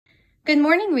Good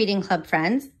morning, Reading Club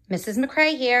friends. Mrs.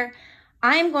 McCrae here.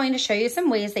 I'm going to show you some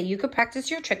ways that you could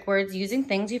practice your trick words using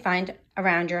things you find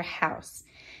around your house.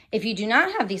 If you do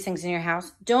not have these things in your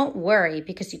house, don't worry,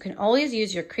 because you can always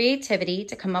use your creativity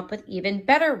to come up with even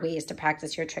better ways to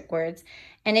practice your trick words.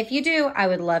 And if you do, I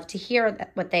would love to hear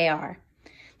what they are.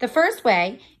 The first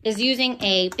way is using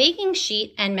a baking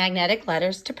sheet and magnetic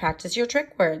letters to practice your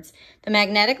trick words. The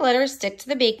magnetic letters stick to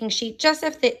the baking sheet just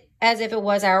as if it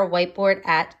was our whiteboard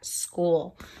at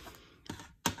school.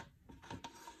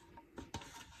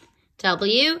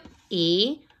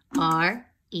 W-E-R-E,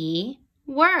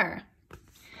 were.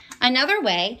 Another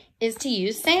way is to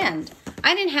use sand.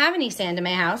 I didn't have any sand in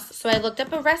my house, so I looked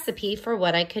up a recipe for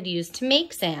what I could use to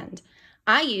make sand.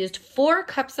 I used 4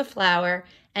 cups of flour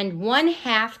and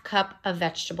 1/2 cup of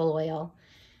vegetable oil.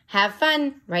 Have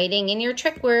fun writing in your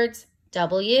trick words.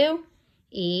 W-E-R-E,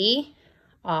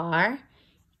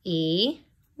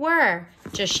 were.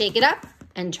 Just shake it up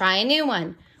and try a new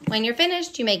one. When you're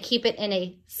finished, you may keep it in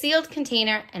a sealed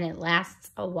container and it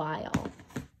lasts a while.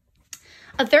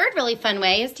 A third really fun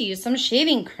way is to use some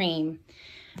shaving cream.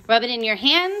 Rub it in your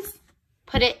hands,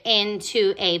 put it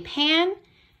into a pan,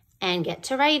 and get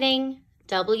to writing.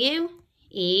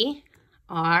 W-E-R-E,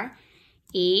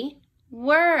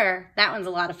 were. That one's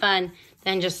a lot of fun.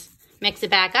 Then just mix it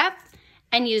back up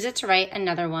and use it to write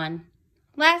another one.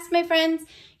 Last, my friends,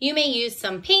 you may use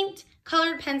some paint,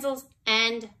 colored pencils,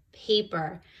 and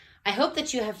paper. I hope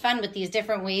that you have fun with these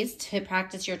different ways to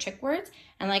practice your trick words.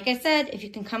 And like I said, if you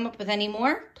can come up with any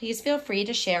more, please feel free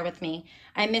to share with me.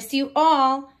 I miss you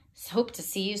all. Hope to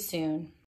see you soon.